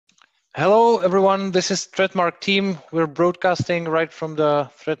Hello, everyone. This is Threatmark team. We're broadcasting right from the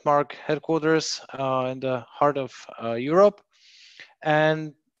Threatmark headquarters in the heart of Europe.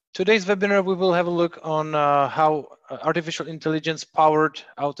 And today's webinar, we will have a look on how artificial intelligence powered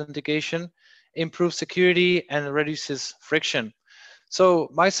authentication improves security and reduces friction. So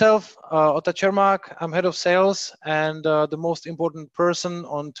myself, Ota Cermak, I'm head of sales, and the most important person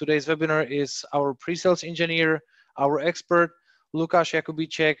on today's webinar is our pre-sales engineer, our expert, Lukasz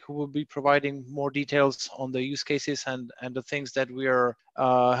Jakubicek, who will be providing more details on the use cases and the things that we are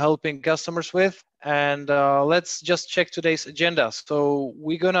helping customers with. And let's just check today's agenda. So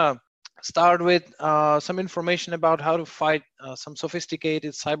we're gonna start with some information about how to fight some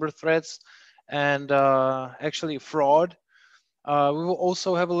sophisticated cyber threats and actually fraud. We will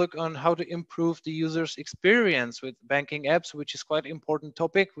also have a look on how to improve the user's experience with banking apps, which is quite important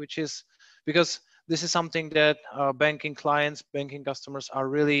topic, which is because this is something that banking clients, banking customers are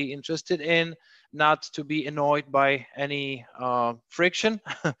really interested in, not to be annoyed by any friction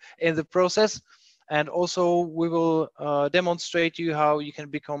in the process. And also we will demonstrate you how you can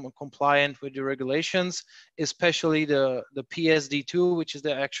become compliant with the regulations, especially the PSD2, which is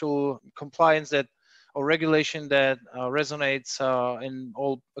the actual compliance that or regulation that resonates in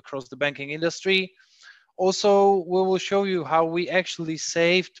all across the banking industry. Also, we will show you how we actually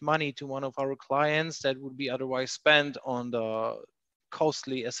saved money to one of our clients that would be otherwise spent on the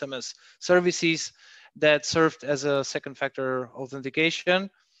costly SMS services that served as a second factor authentication.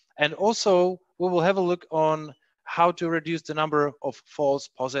 And also, we will have a look on how to reduce the number of false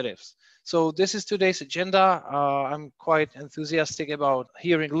positives. So this is today's agenda. I'm quite enthusiastic about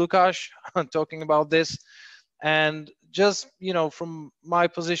hearing Lukasz talking about this. And just, from my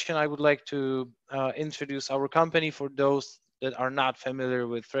position, I would like to introduce our company for those that are not familiar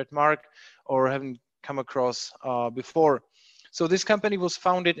with Threatmark or haven't come across before. So this company was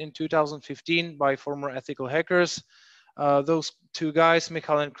founded in 2015 by former ethical hackers. Those two guys,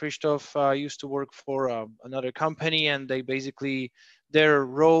 Michal and Krzysztof, used to work for another company, and they basically, their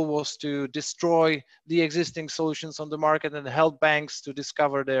role was to destroy the existing solutions on the market and help banks to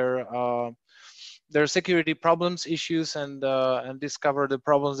discover their security problems, issues, and discover the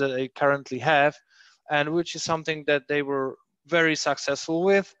problems that they currently have, and which is something that they were very successful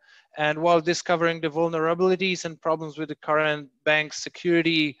with. And while discovering the vulnerabilities and problems with the current bank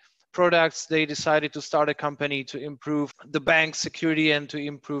security products, they decided to start a company to improve the bank's security and to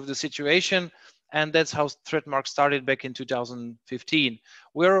improve the situation. And that's how Threatmark started back in 2015.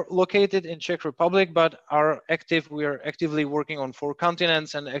 We're located in Czech Republic, but we are actively working on 4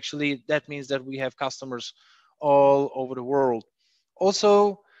 continents, and actually that means that we have customers all over the world.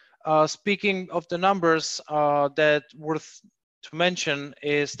 Also, speaking of the numbers, that worth to mention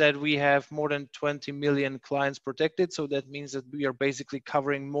is that we have more than 20 million clients protected. So that means that we are basically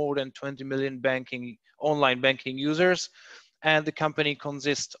covering more than 20 million online banking users. And the company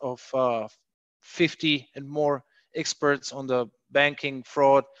consists of 50 and more experts on the banking,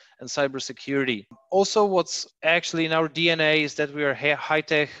 fraud, and cybersecurity. Also, what's actually in our DNA is that we are a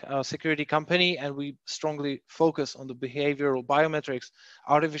high-tech security company, and we strongly focus on the behavioral biometrics,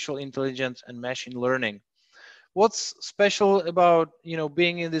 artificial intelligence, and machine learning. What's special about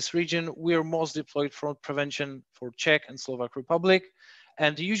being in this region? We are most deployed fraud prevention for Czech and Slovak Republic,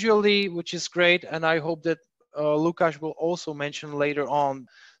 and usually, which is great, and I hope that Lukasz will also mention later on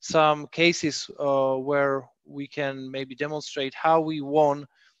some cases where we can maybe demonstrate how we won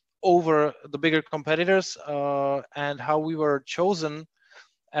over the bigger competitors and how we were chosen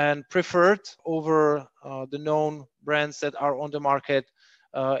and preferred over the known brands that are on the market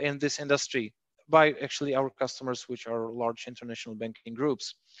in this industry by actually our customers, which are large international banking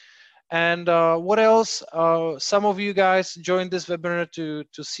groups. And what else? Some of you guys joined this webinar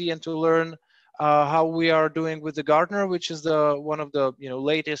to see and to learn how we are doing with the Gartner, which is one of the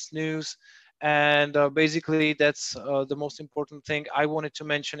latest news. And basically, that's the most important thing I wanted to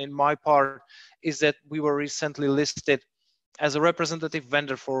mention in my part is that we were recently listed as a representative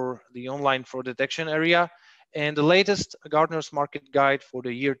vendor for the online fraud detection area and the latest Gartner's market guide for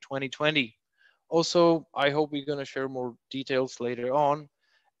the year 2020. Also, I hope we're going to share more details later on.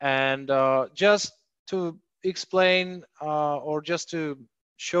 And just to explain or just to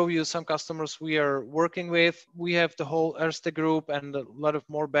show you some customers we are working with, we have the whole Erste Group and a lot of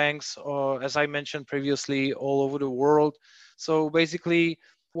more banks, as I mentioned previously, all over the world. So basically,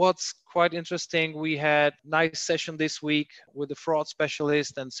 what's quite interesting, we had a nice session this week with the fraud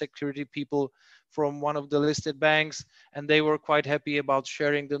specialist and security people from one of the listed banks, and they were quite happy about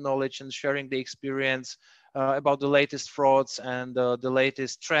sharing the knowledge and sharing the experience about the latest frauds and the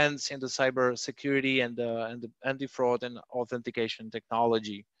latest trends in the cyber security and the anti-fraud and authentication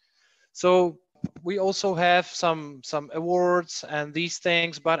technology. So we also have some awards and these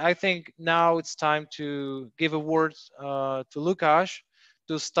things, but I think now it's time to give a word to Lukasz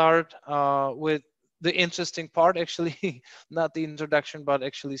to start with the interesting part, actually, not the introduction, but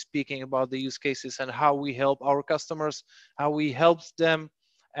actually speaking about the use cases and how we help our customers, how we help them,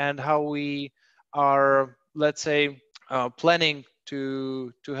 and how we are, let's say, planning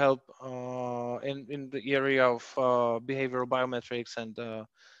to help in the area of behavioral biometrics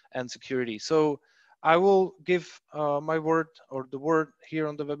and security. So I will give my word or the word here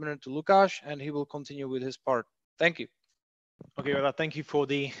on the webinar to Lukasz, and he will continue with his part. Thank you. Okay, well, thank you for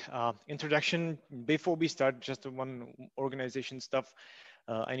the introduction. Before we start, just one organization stuff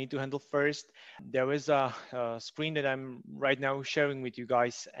I need to handle first. There is a screen that I'm right now sharing with you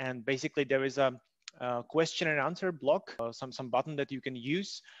guys, and basically there is a question and answer block, some button that you can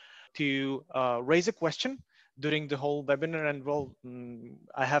use to raise a question during the whole webinar. And well,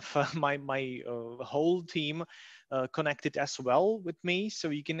 I have my whole team connected as well with me, so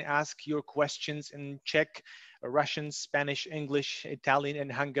you can ask your questions in Czech, Russian, Spanish, English, Italian,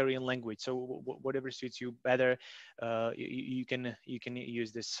 and Hungarian language. So whatever suits you better, you can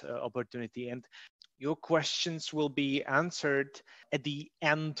use this opportunity. And your questions will be answered at the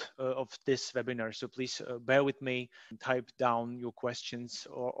end of this webinar. So please bear with me, type down your questions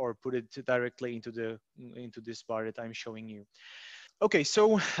or put it directly into this bar that I'm showing you. Okay,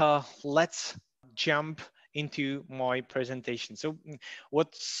 so let's jump into my presentation. So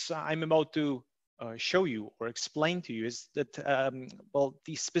what I'm about to show you or explain to you is that, well,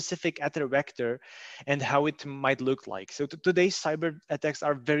 the specific Ether vector and how it might look like. So today's cyber attacks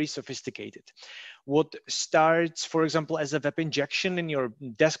are very sophisticated. What starts, for example, as a web injection in your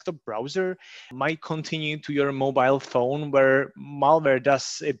desktop browser might continue to your mobile phone where malware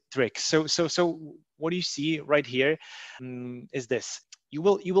does its tricks. So what you see right here is this. You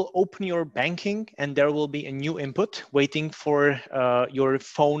will open your banking and there will be a new input waiting for your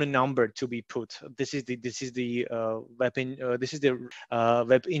phone number to be put. This is the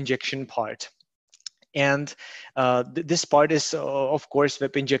web injection part. And this part is, of course,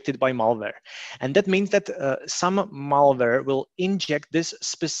 web injected by malware. And that means that some malware will inject this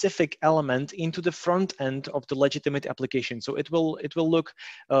specific element into the front end of the legitimate application. So it will look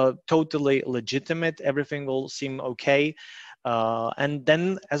totally legitimate. Everything will seem okay. And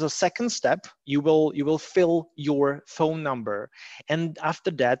then as a second step, you will fill your phone number, and after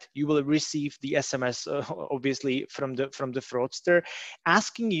that you will receive the SMS, obviously from the fraudster,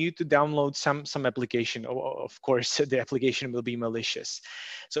 asking you to download some application. Of course, the application will be malicious,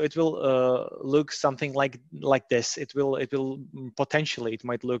 so it will look something like this. It will potentially, it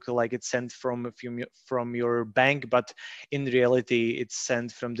might look like it's sent from your bank, but in reality it's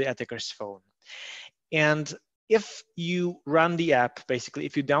sent from the attacker's phone. And if you run the app, basically,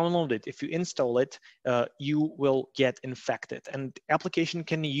 if you download it, if you install it, you will get infected. And the application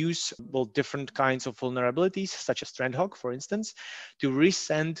can use, well, different kinds of vulnerabilities, such as TrendHawk, for instance, to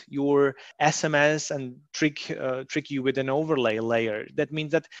resend your SMS and trick you with an overlay layer. That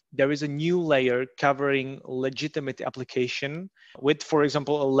means that there is a new layer covering legitimate application with, for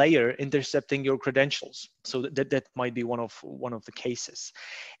example, a layer intercepting your credentials. So that might be one of the cases.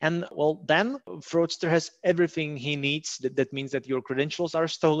 And well, then fraudster has everything he needs. That means that your credentials are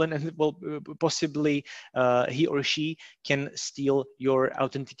stolen, and well, possibly he or she can steal your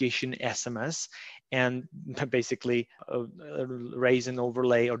authentication SMS and basically raise an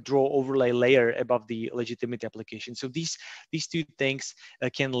overlay or draw overlay layer above the legitimate application. So these two things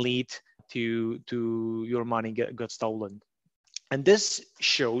can lead to your money got stolen. And this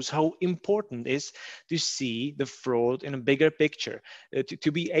shows how important it is to see the fraud in a bigger picture,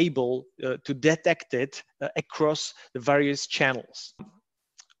 to be able to detect it across the various channels.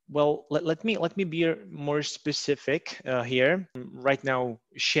 Well, let me be more specific here. Right now,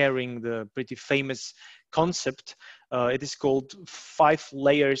 sharing the pretty famous concept. It is called 5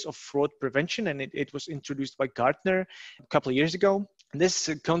 layers of fraud prevention, and it was introduced by Gartner a couple of years ago. This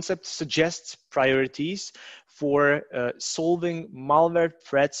concept suggests priorities for solving malware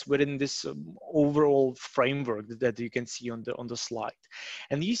threats within this overall framework that you can see on the slide.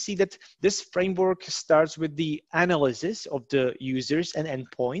 And you see that this framework starts with the analysis of the users and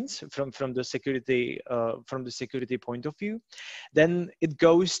endpoints from the security point of view. Then it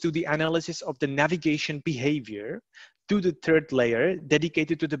goes to the analysis of the navigation behavior, to the third layer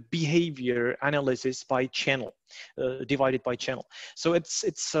dedicated to the behavior analysis by channel, divided by channel. So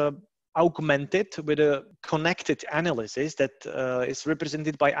it's augmented with a connected analysis that is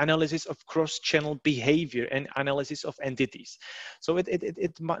represented by analysis of cross-channel behavior and analysis of entities. So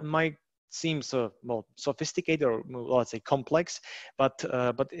it might seems well sophisticated, or well, let's say complex, but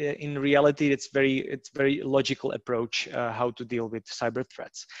in reality it's very logical approach how to deal with cyber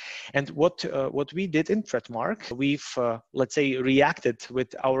threats. And what we did in ThreatMark, we've let's say reacted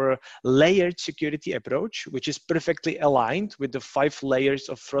with our layered security approach, which is perfectly aligned with the 5 layers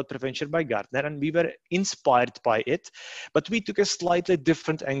of fraud prevention by Gartner, and we were inspired by it, but we took a slightly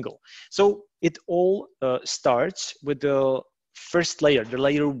different angle. So it all starts with the first layer, the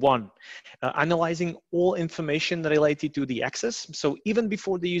layer 1, analyzing all information related to the access. So even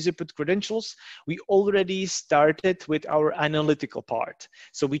before the user put credentials, we already started with our analytical part.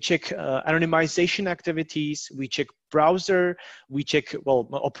 So we check anonymization activities, we check browser, we check, well,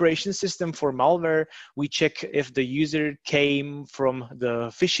 operation system for malware, we check if the user came from the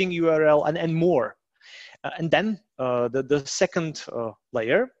phishing URL, and more. And then the second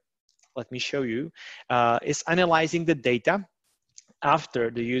layer, let me show you, is analyzing the data after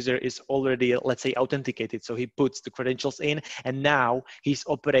the user is already, let's say, authenticated. So he puts the credentials in, and now he's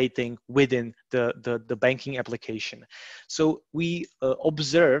operating within the banking application. So we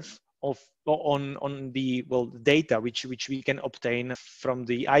observe on the data which we can obtain from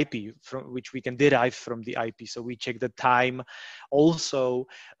the IP, from which we can derive from the IP. So we check the time. Also,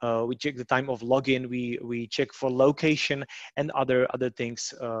 we check the time of login. We check for location and other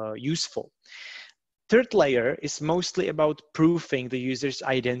things useful. Third layer is mostly about proofing the user's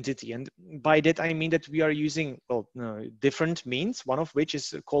identity. And by that, I mean that we are using different means, one of which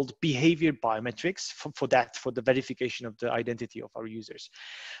is called behavior biometrics for the verification of the identity of our users.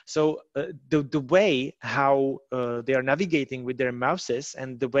 So the way how they are navigating with their mouses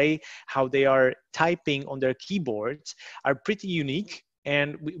and the way how they are typing on their keyboards are pretty unique.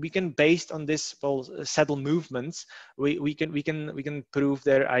 And we can, based on this subtle movements, we can prove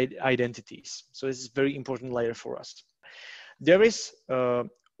their identities. So this is a very important layer for us. There is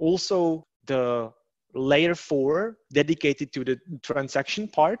also the layer 4 dedicated to the transaction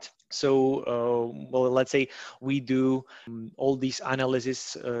part. So, well, let's say we do all these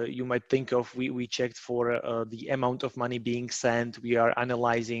analysis you might think of. We checked for the amount of money being sent. We are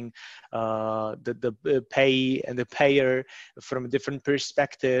analyzing the pay and the payer from different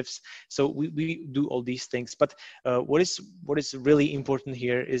perspectives. So we do all these things. But what is really important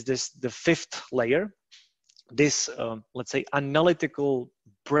here is the 5th layer. This, let's say, analytical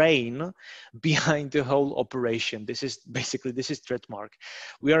brain behind the whole operation. This is ThreatMark.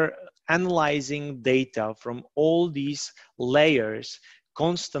 We are analyzing data from all these layers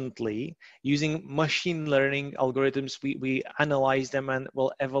constantly using machine learning algorithms. We analyze them and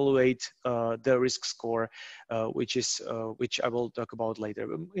will evaluate the risk score, which I will talk about later.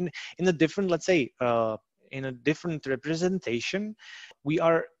 In a different, let's say, in a different representation, we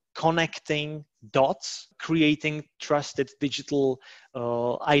are connecting dots, creating trusted digital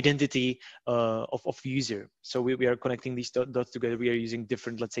identity of user. So we are connecting these dots together. We are using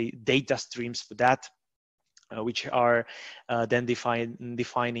different, let's say, data streams for that, which are then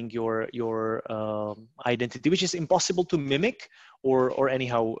defining your identity, which is impossible to mimic or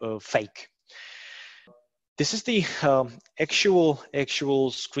anyhow fake. This is the actual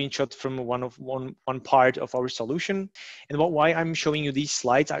screenshot from one part of our solution. And why I'm showing you these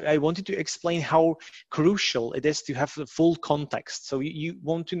slides, I wanted to explain how crucial it is to have the full context. So you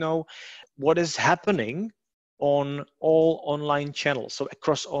want to know what is happening on all online channels, so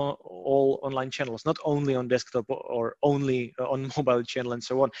across all online channels, not only on desktop or only on mobile channel and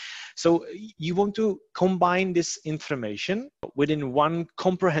so on. So you want to combine this information within one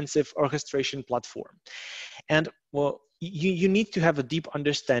comprehensive orchestration platform. And well, you need to have a deep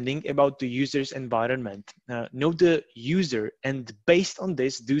understanding about the user's environment, know the user, and based on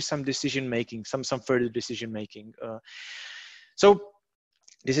this, do some decision making, some further decision making. So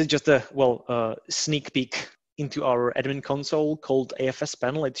this is just a sneak peek into our admin console called AFS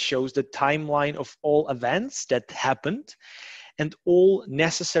panel. It shows the timeline of all events that happened and all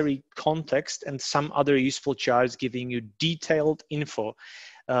necessary context and some other useful charts giving you detailed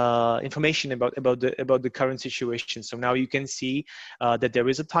information about the current situation. So now you can see that there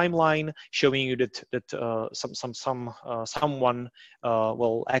is a timeline showing you that someone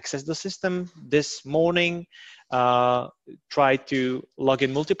will access the system this morning, tried to log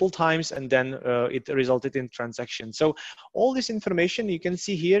in multiple times, and then it resulted in transaction. So all this information you can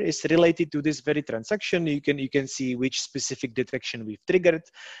see here is related to this very transaction. You can see which specific detection we've triggered.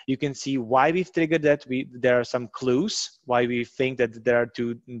 You can see why we've triggered that. There are some clues why we think that there are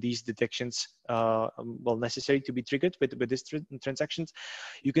these detections necessary to be triggered with these transactions.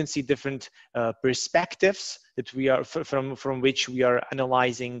 You can see different perspectives that we are from which we are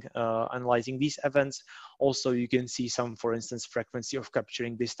analyzing these events. Also, you can see some, for instance, frequency of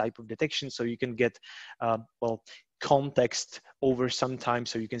capturing this type of detection, so you can get context over some time,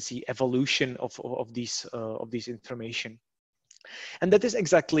 so you can see evolution of these information. And that is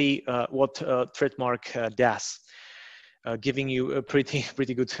exactly what ThreatMark does, giving you a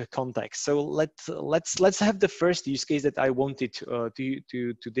pretty good context. So let's have the first use case that I wanted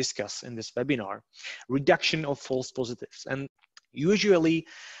to discuss in this webinar: reduction of false positives. And usually,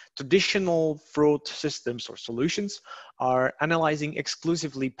 traditional fraud systems or solutions are analyzing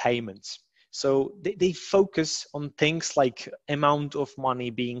exclusively payments. So they focus on things like amount of money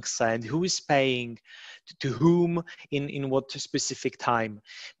being sent, who is paying, to whom, in what specific time.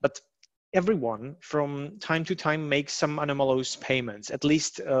 But everyone from time to time makes some anomalous payments, at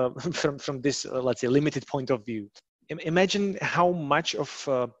least from this, let's say, limited point of view. Imagine how much of,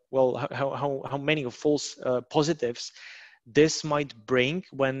 how many of false positives this might bring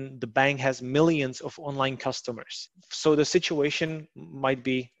when the bank has millions of online customers. So the situation might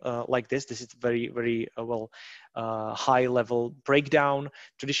be like this. This is very high level breakdown.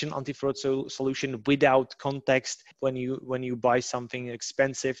 Traditional anti-fraud solution without context. When you buy something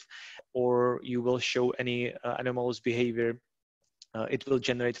expensive, or you will show any anomalous behavior, it will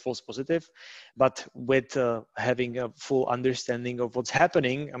generate false positive. But with having a full understanding of what's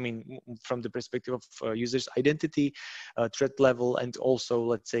happening, I mean, from the perspective of user's identity, threat level, and also,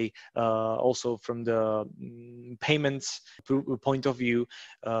 let's say, also from the payments point of view,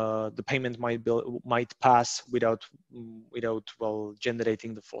 the payment might pass without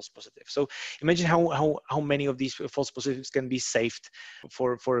generating the false positive. So imagine how many of these false positives can be saved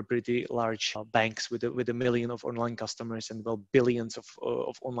for a pretty large banks with a million of online customers and billions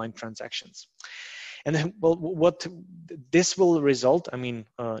of online transactions. And then, what this will result, I mean,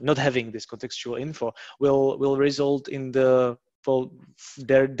 not having this contextual info will result in their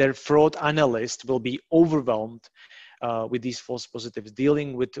fraud analyst will be overwhelmed with these false positives,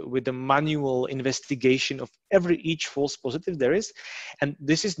 dealing with the manual investigation of each false positive there is. And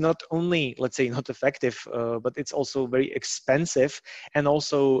this is not only, let's say, not effective, but it's also very expensive and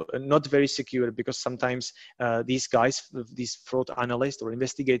also not very secure, because sometimes these fraud analysts or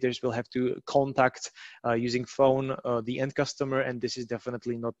investigators will have to contact using phone the end customer, and this is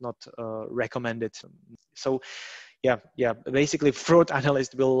definitely not recommended. So basically, fraud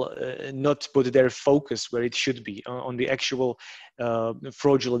analysts will not put their focus where it should be, on the actual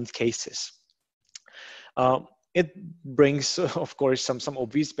fraudulent cases. It brings, of course, some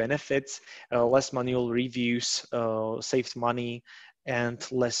obvious benefits: less manual reviews, saved money,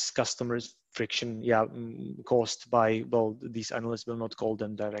 and less customers friction caused by, these analysts will not call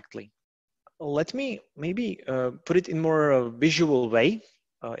them directly. Let me maybe put it in more visual way.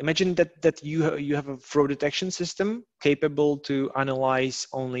 Imagine that you have a fraud detection system capable to analyze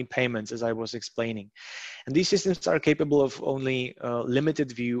only payments, as I was explaining. And these systems are capable of only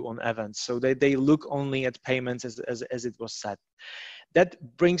limited view on events. So they look only at payments as it was said. That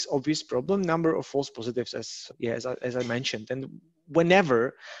brings obvious problem, number of false positives, as I mentioned. And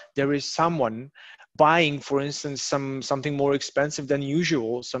whenever there is someone buying, for instance, something more expensive than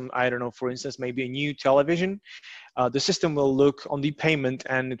usual, I don't know, for instance, maybe a new television, the system will look on the payment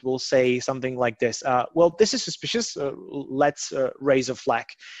and it will say something like this: this is suspicious, let's raise a flag.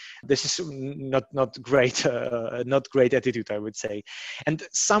 This is not great attitude, I would say. And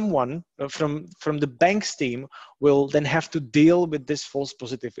someone from the bank's team will then have to deal with this false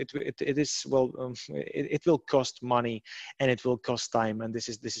positive. It will cost money and it will cost time, and this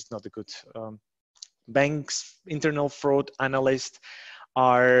is not a good. Bank's internal fraud analysts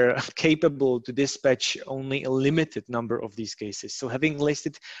are capable to dispatch only a limited number of these cases. So having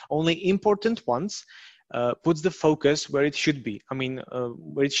listed only important ones puts the focus where it should be. I mean,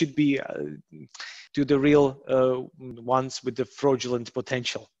 where it should be to the real ones with the fraudulent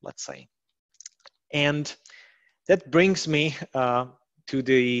potential, let's say. And that brings me to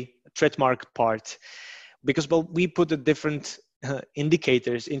the ThreatMark part, because we put the different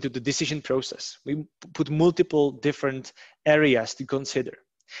indicators into the decision process. We put multiple different areas to consider,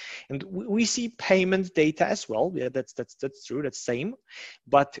 and we see payment data as well. Yeah, that's true. That's same,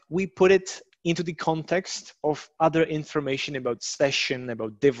 but we put it into the context of other information about session,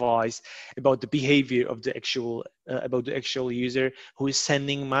 about device, about the behavior of the actual user who is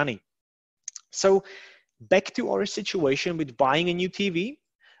sending money. So back to our situation with buying a new TV.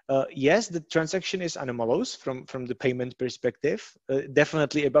 Yes, the transaction is anomalous from the payment perspective,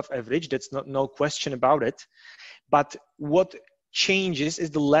 definitely above average. That's no question about it. But what changes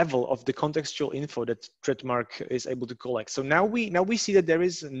is the level of the contextual info that Threatmark is able to collect. So now we see that there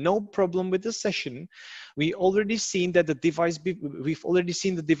is no problem with the session. We've already seen the device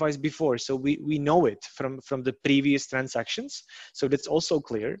before, so we know it from the previous transactions. So that's also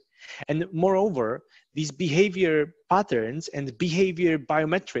clear. And moreover, these behavior patterns and behavior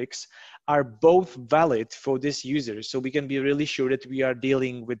biometrics are both valid for this user. So we can be really sure that we are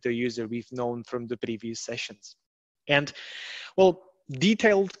dealing with the user we've known from the previous sessions. And well,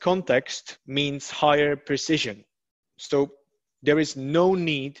 detailed context means higher precision. So there is no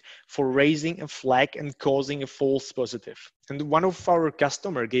need for raising a flag and causing a false positive. And one of our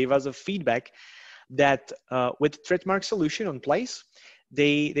customers gave us a feedback that with Threatmark solution on place,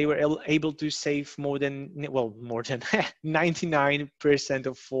 they were able to save more than 99%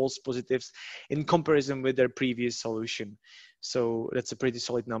 of false positives in comparison with their previous solution. So that's a pretty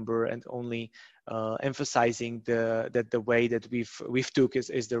solid number, and only emphasizing that the way that we've took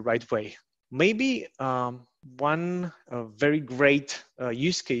is the right way. Maybe one very great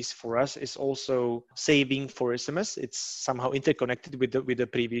use case for us is also saving for SMS. It's somehow interconnected with the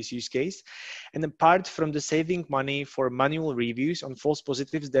previous use case. And apart from the saving money for manual reviews on false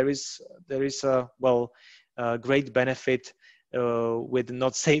positives, there is a great benefit with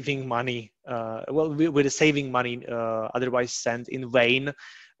not saving money. With saving money otherwise sent in vain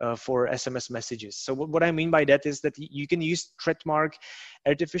for SMS messages. So what I mean by that is that you can use Threatmark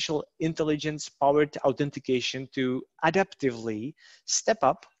artificial intelligence powered authentication to adaptively step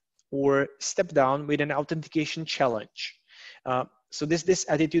up or step down with an authentication challenge. So this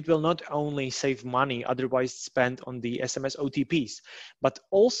attitude will not only save money otherwise spent on the SMS OTPs, but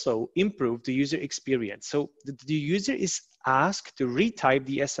also improve the user experience. So the user is asked to retype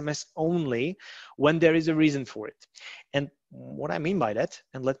the SMS only when there is a reason for it. And what I mean by that,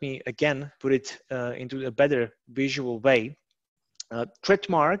 and let me again put it into a better visual way,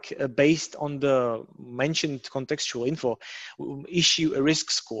 Threatmark, based on the mentioned contextual info, issue a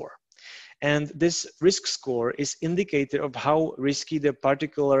risk score. And this risk score is indicator of how risky the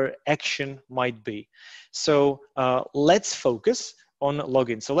particular action might be. So let's focus on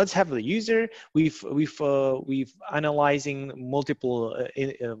login. So let's have the user. We've analyzing multiple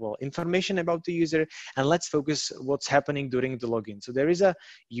information about the user, and let's focus what's happening during the login. So there is a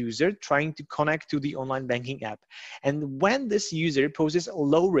user trying to connect to the online banking app, and when this user poses a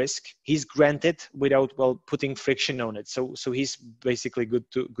low risk, he's granted without putting friction on it. So he's basically good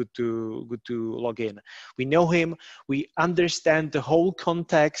to log in. We know him. We understand the whole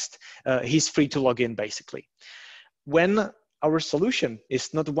context. He's free to log in basically. When our solution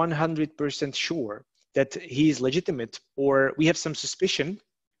is not 100% sure that he is legitimate, or we have some suspicion,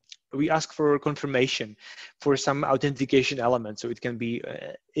 we ask for confirmation for some authentication element. So it can be,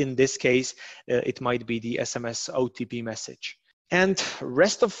 in this case, it might be the SMS OTP message. And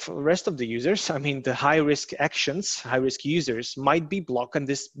rest of the users, I mean, the high risk users might be blocked, and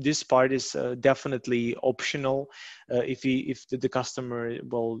this part is definitely optional. If the customer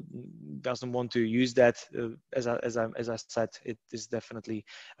doesn't want to use that, as I said, it is definitely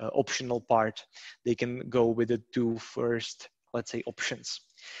optional part. They can go with the two first, let's say, options.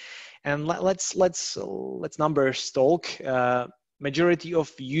 And let's numbers talk. Majority of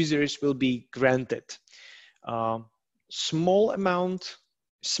users will be granted. Small amount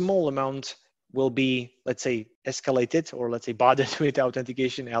will be, let's say, escalated, or let's say bothered with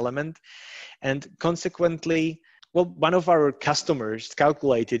authentication element. And consequently, one of our customers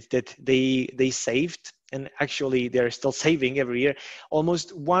calculated that they saved, and actually they're still saving every year,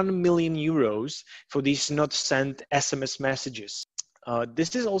 almost 1 million euros for these not sent SMS messages.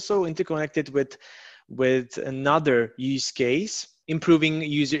 This is also interconnected with another use case, improving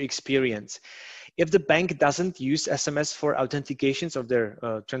user experience. If the bank doesn't use SMS for authentications of their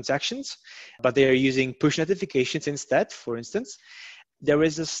transactions, but they are using push notifications instead, for instance, there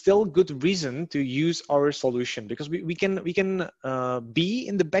is a still good reason to use our solution, because we can be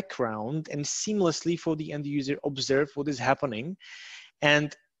in the background and seamlessly for the end user observe what is happening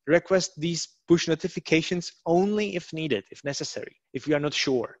and request these push notifications only if needed, if necessary, if we are not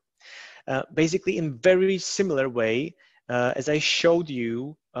sure. Basically, in very similar way as I showed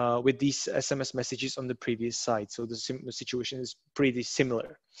you with these SMS messages on the previous slide. So the situation is pretty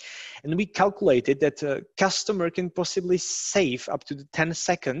similar. And we calculated that a customer can possibly save up to 10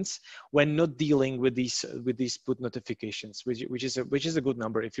 seconds when not dealing with these put notifications, which is a good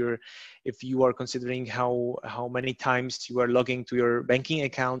number if you are considering how many times you are logging to your banking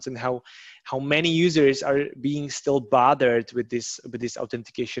accounts and how many users are being still bothered with this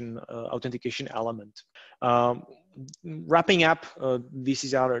authentication element. Wrapping up,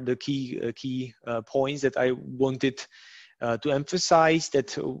 these are the key points that I wanted to emphasize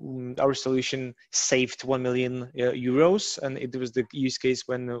that our solution saved 1 million euros, and it was the use case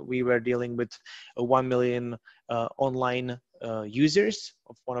when we were dealing with 1 million online users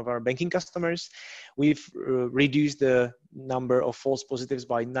of one of our banking customers. We've reduced the number of false positives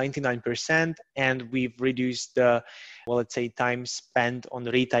by 99%, and we've reduced the, well, let's say, time spent on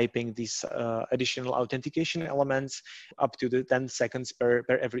retyping these additional authentication elements up to the 10 seconds per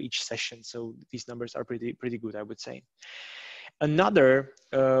every each session. So these numbers are pretty good, I would say. Another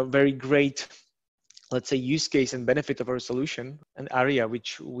very great, let's say, use case and benefit of our solution, an area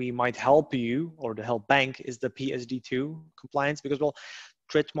which we might help you or to help bank, is the PSD2 compliance, because, well,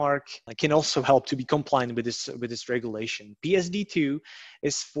 Threatmark can also help to be compliant with this regulation. PSD2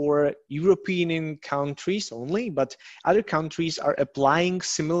 is for European countries only, but other countries are applying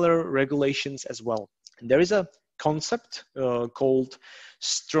similar regulations as well. And there is a concept called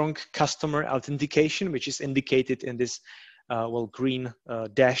strong customer authentication, which is indicated in this green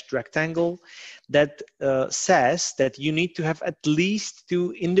dashed rectangle, that says that you need to have at least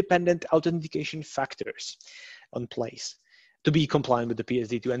 2 independent authentication factors on place to be compliant with the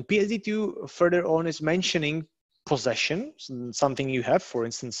PSD2. And PSD2 further on is mentioning possession, something you have, for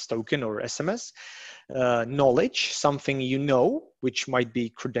instance, token or SMS, knowledge, something you know, which might be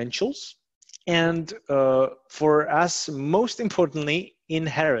credentials, and for us, most importantly,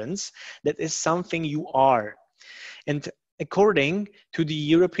 inherence, that is something you are. And according to the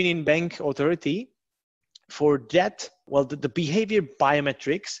European Bank Authority, for that, well, the behavior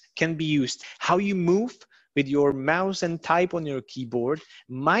biometrics can be used. How you move with your mouse and type on your keyboard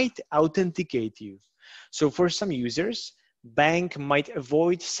might authenticate you. So for some users, bank might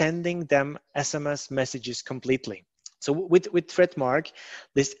avoid sending them SMS messages completely. So with Threatmark,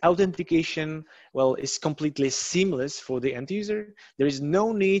 this authentication, well, is completely seamless for the end user. There is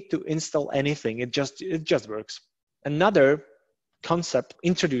no need to install anything. It just works. Another concept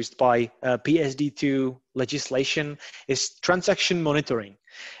introduced by PSD2 legislation is transaction monitoring,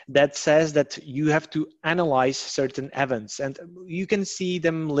 that says that you have to analyze certain events, and you can see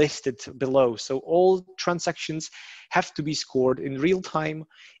them listed below. So all transactions have to be scored in real time.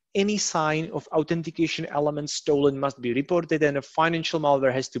 Any sign of authentication element stolen must be reported, and a financial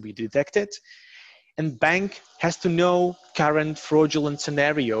malware has to be detected. And bank has to know current fraudulent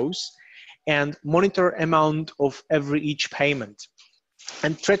scenarios and monitor amount of each payment.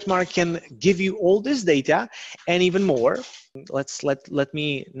 And Threatmark can give you all this data and even more. Let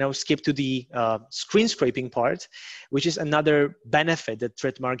me now skip to the screen scraping part, which is another benefit that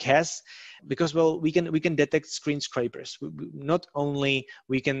Threatmark has, because, well, we can detect screen scrapers. Not only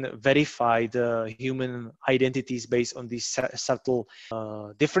we can verify the human identities based on these subtle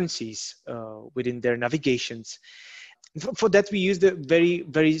differences within their navigations. For that, we use the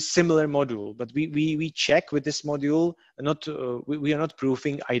very similar module, but we check with this module. We are not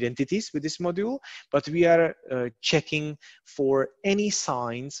proofing identities with this module, but we are checking for any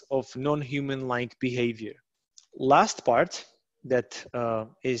signs of non-human-like behavior. Last part that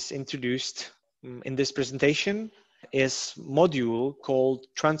is introduced in this presentation is module called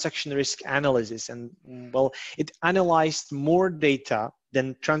transaction risk analysis, and, well, it analyzed more data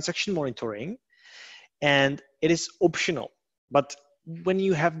than transaction monitoring, and it is optional. But when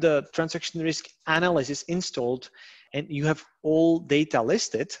you have the transaction risk analysis installed and you have all data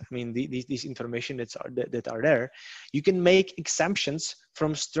listed, I mean, these information that are there, you can make exemptions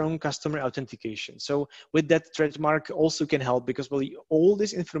from strong customer authentication. So with that, Threatmark also can help, because, well, all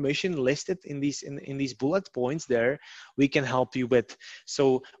this information listed in these bullet points there, we can help you with.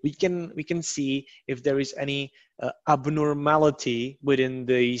 So we can see if there is any abnormality within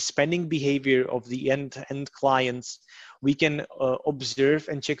the spending behavior of the end clients. We can observe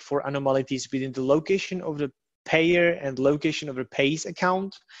and check for anomalies within the location of the payer and location of the pays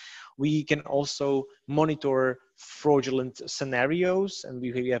account. We can also monitor fraudulent scenarios, and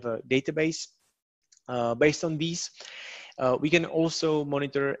we have a database based on these. We can also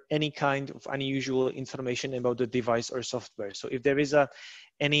monitor any kind of unusual information about the device or software. So if there is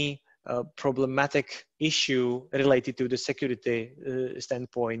any problematic issue related to the security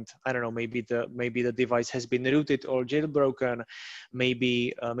standpoint, I don't know, maybe the device has been rooted or jailbroken,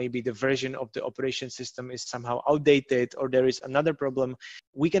 maybe the version of the operation system is somehow outdated, or there is another problem,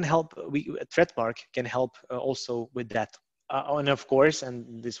 we can help. Threatmark can help also with that. And of course,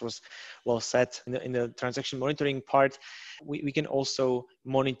 and this was well said in the transaction monitoring part, we can also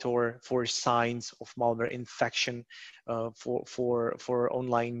monitor for signs of malware infection for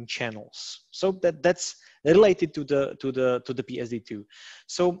online channels. So that's related to the PSD2.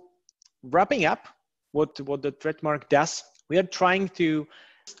 So wrapping up, what the Threatmark does, we are trying to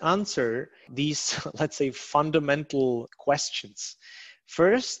answer these, let's say, fundamental questions.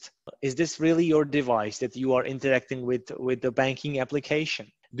 First, is this really your device that you are interacting with the banking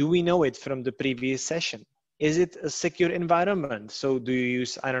application? Do we know it from the previous session? Is it a secure environment? So do you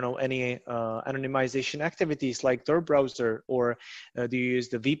use, I don't know, any anonymization activities like Tor browser, or do you use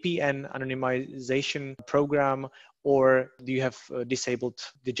the VPN anonymization program, or do you have disabled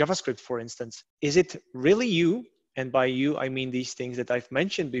the JavaScript, for instance? Is it really you? And by you, I mean these things that I've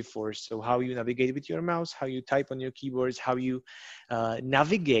mentioned before. So how you navigate with your mouse, how you type on your keyboards, how you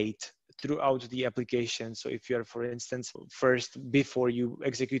navigate throughout the application. So if you're, for instance, first, before you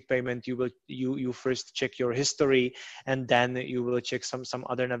execute payment, you first check your history, and then you will check some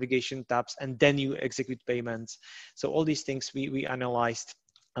other navigation tabs, and then you execute payments. So all these things we analyzed.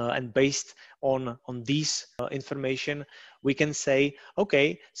 And based on these information, we can say,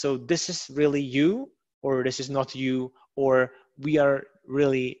 okay, so this is really you, or this is not you, or we are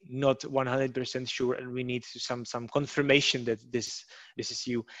really not 100% sure, and we need some confirmation that this is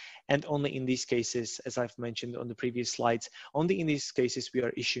you. And only in these cases, as I've mentioned on the previous slides, only in these cases we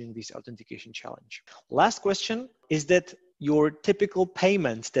are issuing this authentication challenge. Last question is that your typical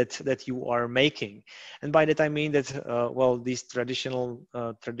payment that you are making. And by that I mean that, well, these traditional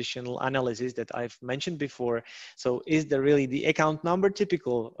analysis that I've mentioned before. So is there really the account number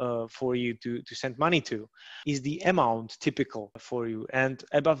typical for you to send money to? Is the amount typical for you? And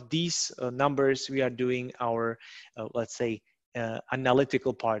above these numbers, we are doing our, let's say,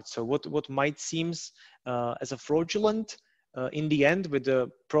 analytical part. So what might seems as a fraudulent, in the end, with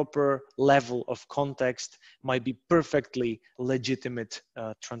the proper level of context, might be perfectly legitimate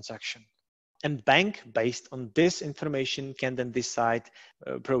transaction. And bank, based on this information, can then decide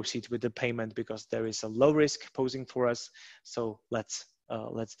proceed with the payment, because there is a low risk posing for us. So let's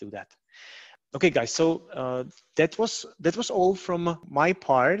do that. Okay, guys. So that was all from my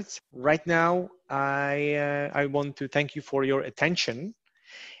part. Right now, I want to thank you for your attention,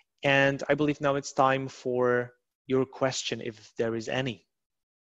 and I believe now it's time for your question, if there is any.